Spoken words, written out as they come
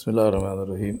Bismillah ar-Rahman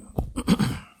ar-Rahim.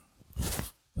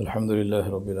 Alhamdulillahi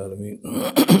Rabbil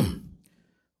Alameen.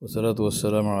 Wassalatu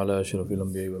wassalamu ala ashrafil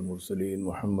anbiya wal mursaleen.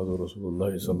 Muhammadur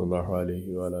Rasulullah sallallahu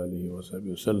alayhi wa ala alihi wa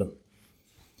sahbihi wasallam.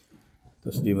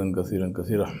 Tasliman kathiran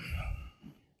kathira.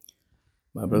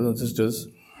 My brothers and sisters,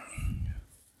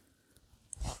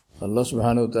 Allah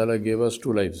subhanahu wa ta'ala gave us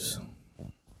two lives.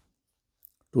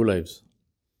 Two lives.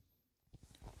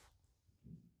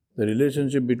 The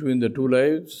relationship between the two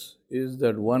lives is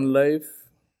that one life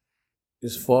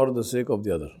is for the sake of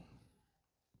the other,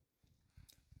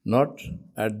 not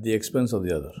at the expense of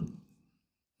the other.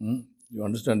 You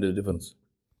understand the difference?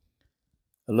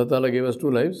 Allah Ta'ala gave us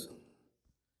two lives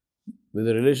with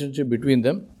a relationship between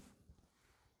them,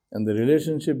 and the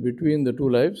relationship between the two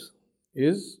lives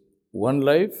is one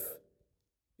life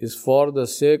is for the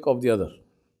sake of the other.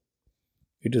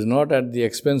 It is not at the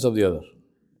expense of the other.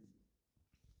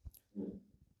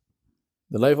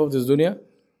 The life of this dunya,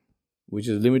 which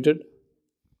is limited,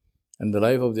 and the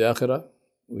life of the akhirah,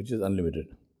 which is unlimited.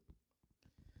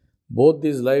 Both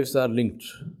these lives are linked.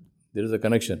 There is a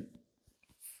connection.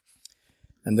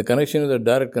 And the connection is a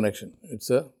direct connection. It's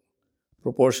a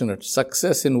proportionate.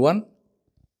 Success in one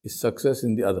is success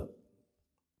in the other.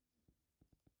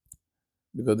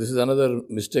 Because this is another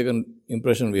mistaken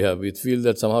impression we have. We feel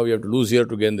that somehow we have to lose here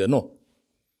to gain there. No.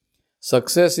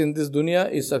 Success in this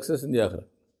dunya is success in the akhirah.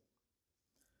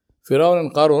 Firaun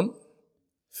and Qarun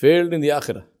failed in the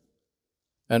akhirah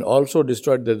and also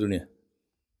destroyed their dunya.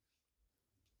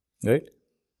 Right?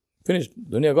 Finished.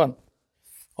 Dunya gone.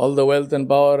 All the wealth and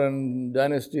power and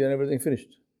dynasty and everything finished.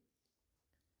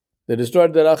 They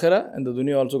destroyed their akhirah and the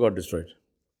dunya also got destroyed.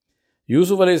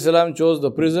 Yusuf alayhi salam chose the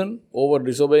prison over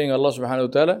disobeying Allah subhanahu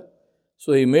wa ta'ala.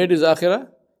 So he made his akhirah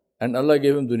and Allah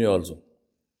gave him dunya also.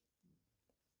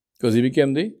 Because he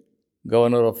became the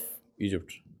governor of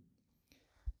Egypt.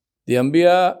 The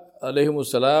Anbiya alayhimus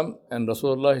salam and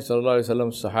Rasulullah sallallahu alayhi wa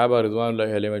sallam, Sahaba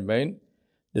ridwanullahi alayhim ajmain,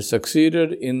 they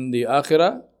succeeded in the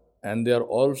akhirah and they are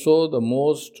also the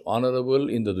most honorable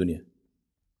in the dunya.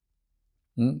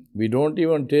 We don't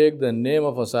even take the name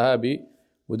of a sahabi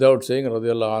without saying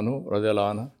radiyallahu anhu,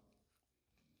 radiyallahu anha.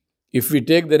 If we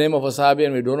take the name of a sahabi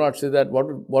and we do not say that, what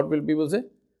will people say?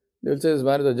 They will say this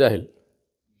man is a jahil.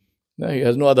 No, he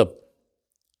has no adab.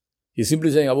 He is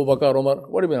simply saying Abu Bakr, Umar.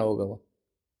 What do you mean Abu Bakr?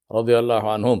 Radiyallahu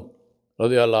anhum,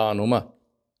 radiyallahu anhuma.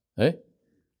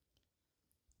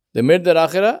 They made their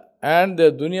akhirah and their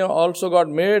dunya also got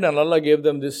made and Allah gave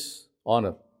them this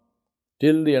honor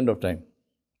till the end of time.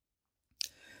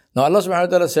 Now Allah subhanahu wa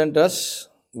ta'ala sent us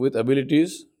with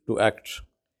abilities to act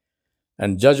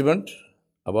and judgment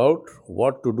about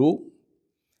what to do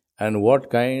and what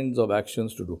kinds of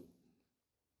actions to do.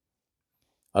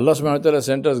 Allah subhanahu wa ta'ala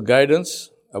sent us guidance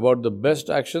about the best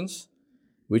actions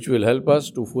which will help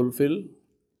us to fulfill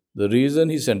the reason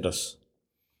He sent us,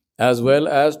 as well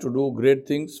as to do great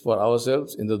things for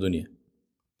ourselves in the dunya.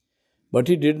 But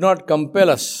He did not compel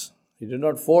us, He did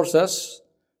not force us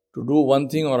to do one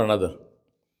thing or another.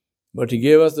 But He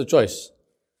gave us the choice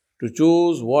to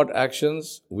choose what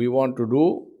actions we want to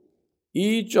do,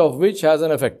 each of which has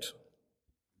an effect.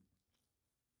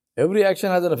 Every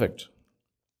action has an effect.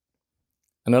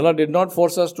 And Allah did not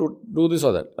force us to do this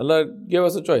or that. Allah gave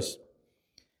us a choice.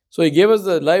 So He gave us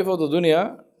the life of the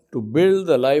dunya to build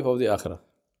the life of the akhirah.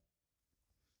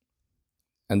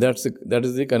 And that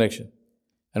is the connection.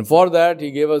 And for that,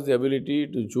 He gave us the ability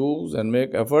to choose and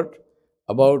make effort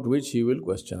about which He will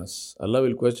question us. Allah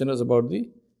will question us about the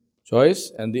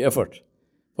choice and the effort.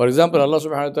 For example, Allah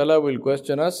subhanahu wa ta'ala will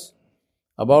question us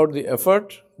about the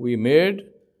effort we made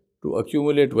to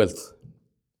accumulate wealth.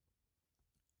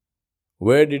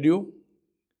 Where did you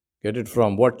get it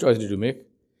from? What choice did you make?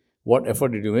 What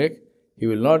effort did you make? He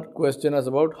will not question us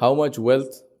about how much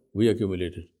wealth we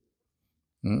accumulated.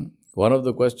 One of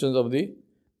the questions of the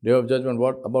Day of Judgment,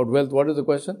 about wealth, what is the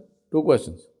question? Two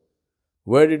questions.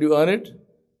 Where did you earn it?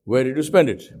 Where did you spend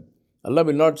it? Allah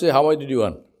will not say, how much did you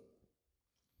earn?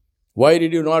 Why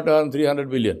did you not earn 300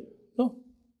 billion? No.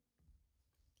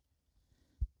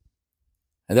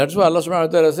 And that's why Allah subhanahu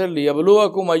wa ta'ala said,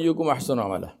 لِيَبْلُوَكُمْ أَيُّكُمْ أَحْسَنُ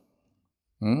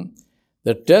عَمَلًا.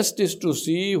 The test is to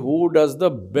see who does the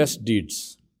best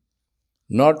deeds,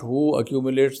 not who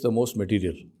accumulates the most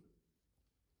material.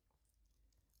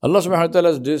 Allah subhanahu wa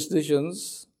ta'ala's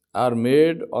decisions are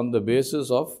made on the basis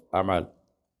of amal.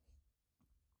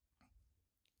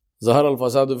 Zahar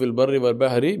al-fasadu fil barri wal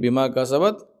bahri bima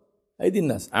kasabat aydin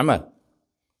nas. Amal.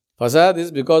 Fasad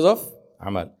is because of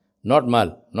amal, not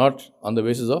mal, not on the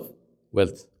basis of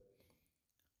wealth.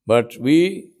 But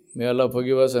we, may Allah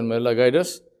forgive us and may Allah guide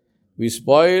us, we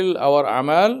spoil our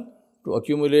amal to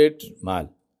accumulate mal,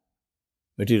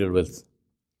 material wealth.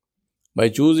 by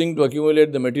choosing to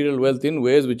accumulate the material wealth in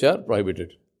ways which are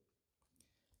prohibited.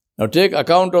 Now take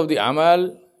account of the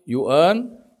amal you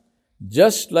earn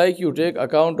just like you take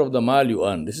account of the mal you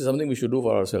earn. This is something we should do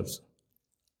for ourselves.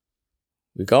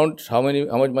 We count how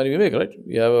much money we make, right?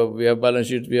 We have balance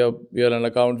sheets, we have an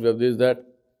account, we have this, that.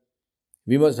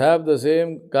 We must have the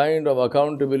same kind of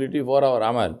accountability for our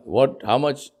amal. How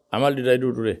much amal did I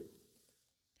do today?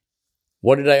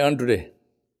 What did I earn today?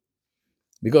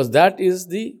 Because that is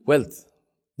the wealth,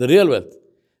 the real wealth,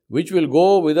 which will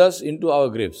go with us into our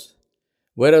graves.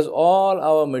 Whereas all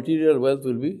our material wealth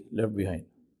will be left behind.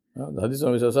 The Hadith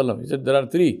of Rasulullah, he said there are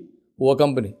three who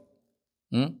accompany.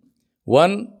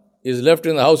 One is left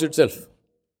in the house itself,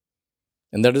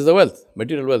 and that is the wealth,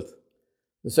 material wealth.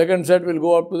 The second set will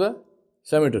go up to the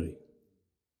cemetery,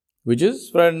 which is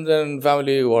friends and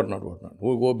family, whatnot, who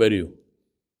will go bury you.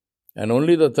 And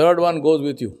only the third one goes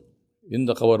with you in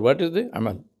the qabr. What is the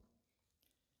amal?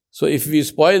 So if we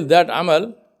spoil that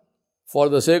amal for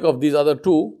the sake of these other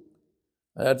two,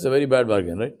 that's a very bad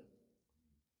bargain, right?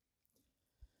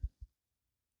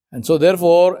 And so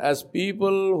therefore, as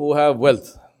people who have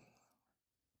wealth,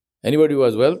 anybody who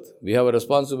has wealth, we have a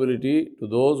responsibility to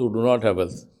those who do not have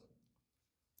wealth.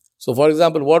 So for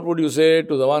example, what would you say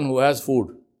to the one who has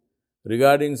food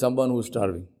regarding someone who is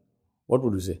starving? What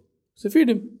would you say? Say, feed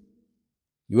him.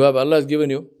 Allah has given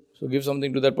you, so give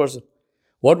something to that person.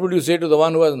 What would you say to the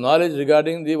one who has knowledge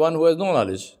regarding the one who has no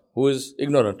knowledge, who is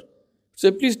ignorant?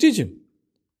 Say, please teach him.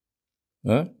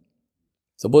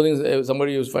 Supposing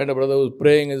somebody, you find a brother who is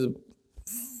praying, his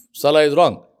salah is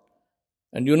wrong,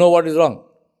 and you know what is wrong,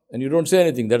 and you don't say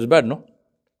anything, that is bad, no?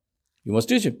 You must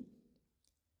teach him.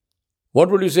 What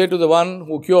would you say to the one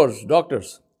who cures,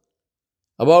 doctors,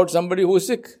 about somebody who is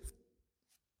sick?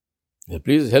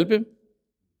 Please help him.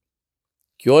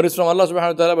 Cure is from Allah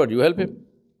subhanahu wa ta'ala, but you help him.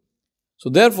 So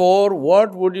therefore,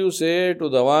 what would you say to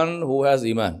the one who has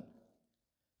iman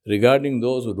regarding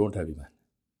those who don't have iman?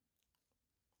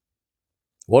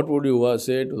 What would you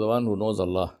say to the one who knows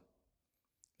Allah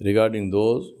regarding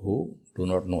those who do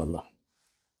not know Allah?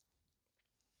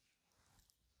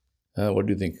 What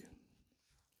do you think?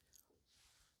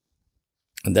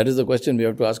 And that is the question we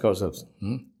have to ask ourselves.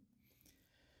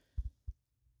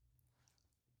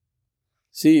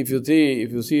 See, if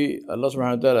you see Allah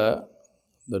subhanahu wa ta'ala,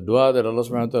 the dua that Allah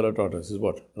subhanahu wa ta'ala taught us is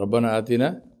what? Rabbana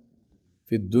atina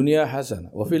fid dunya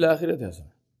hasana wa fil akhirati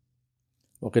hasana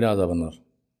wa qina adhaban nar.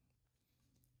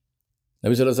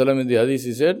 Nabi sallallahu alayhi wa sallam in the hadith,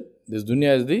 he said, this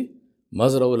dunya is the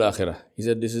mazra'ul akhirah. He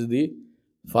said, this is the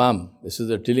farm, this is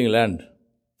the tilling land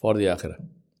for the akhirah.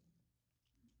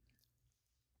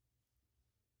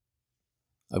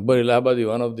 Akbar Allahabadi,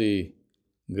 one of the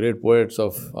great poets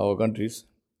of our countries,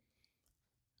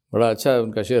 बड़ा अच्छा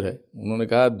उनका शेर है. उन्होंने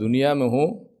कहा, दुनिया में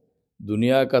हूँ,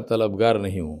 दुनिया का तलबगार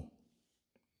नहीं हूँ.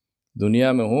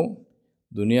 दुनिया में हूँ,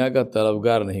 दुनिया का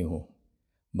तलबगार नहीं हूँ.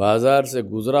 बाज़ार से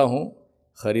गुज़रा हूँ,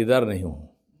 ख़रीदार नहीं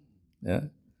हूँ.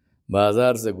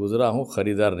 बाज़ार से गुज़रा हूँ,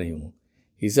 ख़रीदार नहीं हूँ.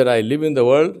 He said, I live in the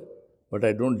world, but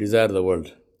I don't desire the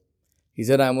world. He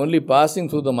said, I am only passing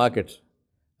through the market.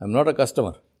 I am not a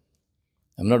customer.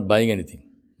 I am not buying anything.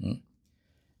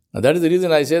 Now that is the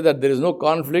reason I say that there is no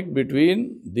conflict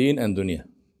between Deen and Dunya.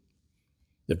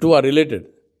 The two are related.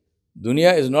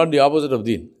 Dunya is not the opposite of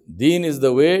Deen. Deen is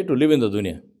the way to live in the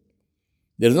Dunya.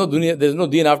 There is no Dunya, there is no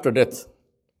Deen after death.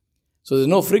 So there is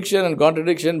no friction and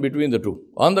contradiction between the two.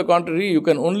 On the contrary, you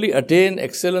can only attain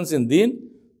excellence in Deen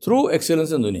through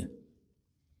excellence in Dunya.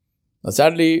 Now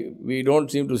sadly, we don't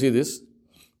seem to see this,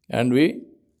 and we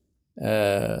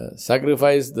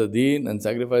sacrifice the Deen and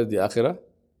sacrifice the Akhirah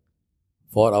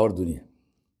for our dunya.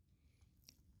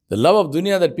 The love of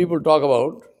dunya that people talk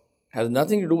about has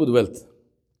nothing to do with wealth.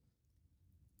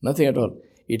 Nothing at all.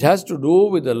 It has to do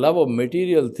with the love of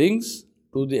material things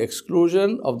to the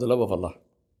exclusion of the love of Allah.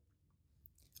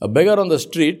 A beggar on the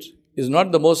street is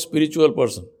not the most spiritual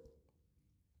person.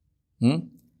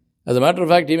 As a matter of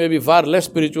fact, he may be far less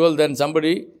spiritual than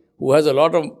somebody who has a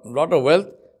lot of wealth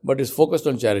but is focused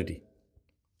on charity.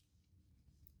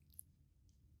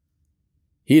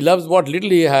 He loves what little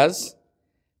he has,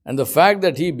 and the fact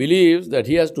that he believes that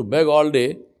he has to beg all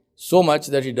day so much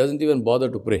that he doesn't even bother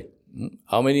to pray.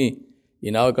 How many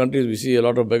in our countries we see a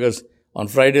lot of beggars? On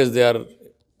Fridays,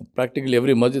 practically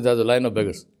every masjid has a line of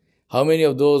beggars. How many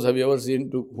of those have you ever seen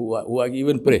who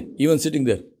even pray, even sitting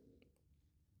there?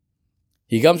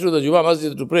 He comes to the Jummah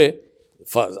masjid to pray.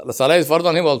 Salah is fard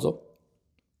on him also.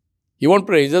 He won't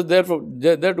pray. He's just there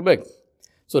to beg.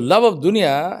 So love of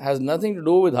dunya has nothing to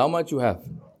do with how much you have.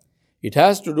 It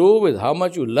has to do with how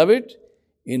much you love it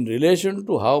in relation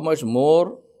to how much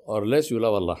more or less you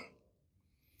love Allah.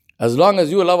 As long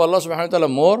as you love Allah subhanahu wa ta'ala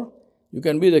more, You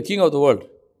can be the king of the world,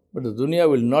 but the dunya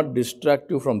will not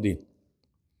distract you from deen.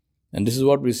 And this is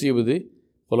what we see with the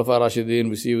Khulafa Rashidin,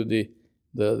 we see with the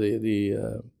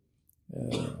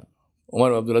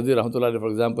Umar Abdul Aziz Rahmatullah, for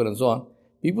example, and so on.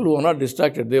 People who were not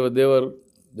distracted, they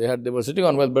were sitting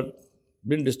on wealth, but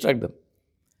didn't distract them.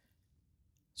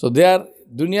 So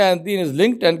dunya and deen is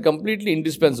linked and completely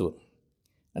indispensable.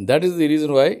 And that is the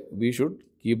reason why we should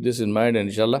keep this in mind. And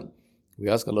inshallah, we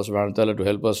ask Allah subhanahu wa ta'ala to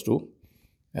help us to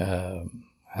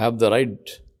have the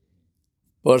right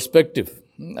perspective.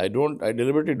 I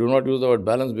deliberately do not use the word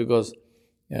balance because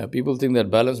people think that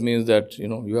balance means that,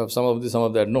 you have some of this, some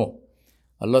of that. No.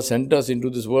 Allah sent us into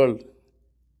this world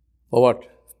for what?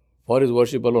 For His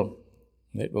worship alone.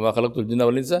 Right? وَمَا خَلَقْتُ الْجِنَّ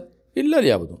وَالْإِنسَ إِلَّا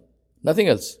لِيَعْبُدُونَ. Nothing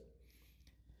else.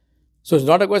 So it's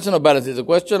not a question of balance. It's a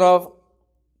question of,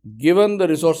 given the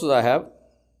resources I have,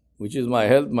 which is my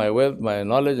health, my wealth, my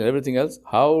knowledge and everything else,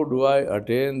 how do I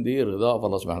attain the rida of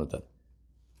Allah subhanahu wa ta'ala?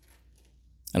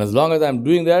 And as long as I am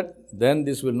doing that, then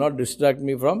this will not distract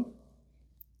me from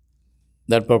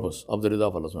that purpose of the rida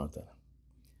of Allah subhanahu wa ta'ala.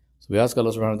 So we ask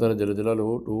Allah subhanahu wa ta'ala Jalla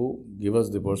Jalaluhu to give us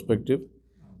the perspective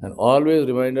and always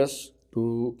remind us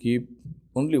to keep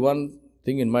only one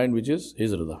thing in mind, which is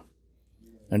His rida.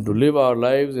 And to live our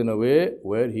lives in a way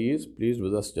where He is pleased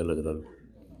with us, Jalla Jalaluhu.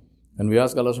 And we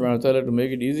ask Allah subhanahu wa ta'ala to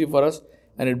make it easy for us.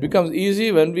 And it becomes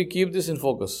easy when we keep this in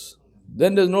focus.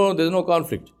 Then there's no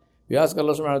conflict. We ask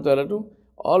Allah subhanahu wa ta'ala to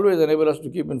always enable us to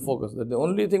keep in focus. That the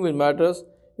only thing which matters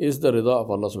is the rida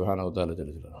of Allah subhanahu wa ta'ala.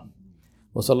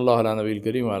 Wa sallallahu ala nabiyil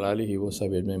kareem wa ala alihi wa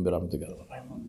sahbihi ajma'in bi rahmatika.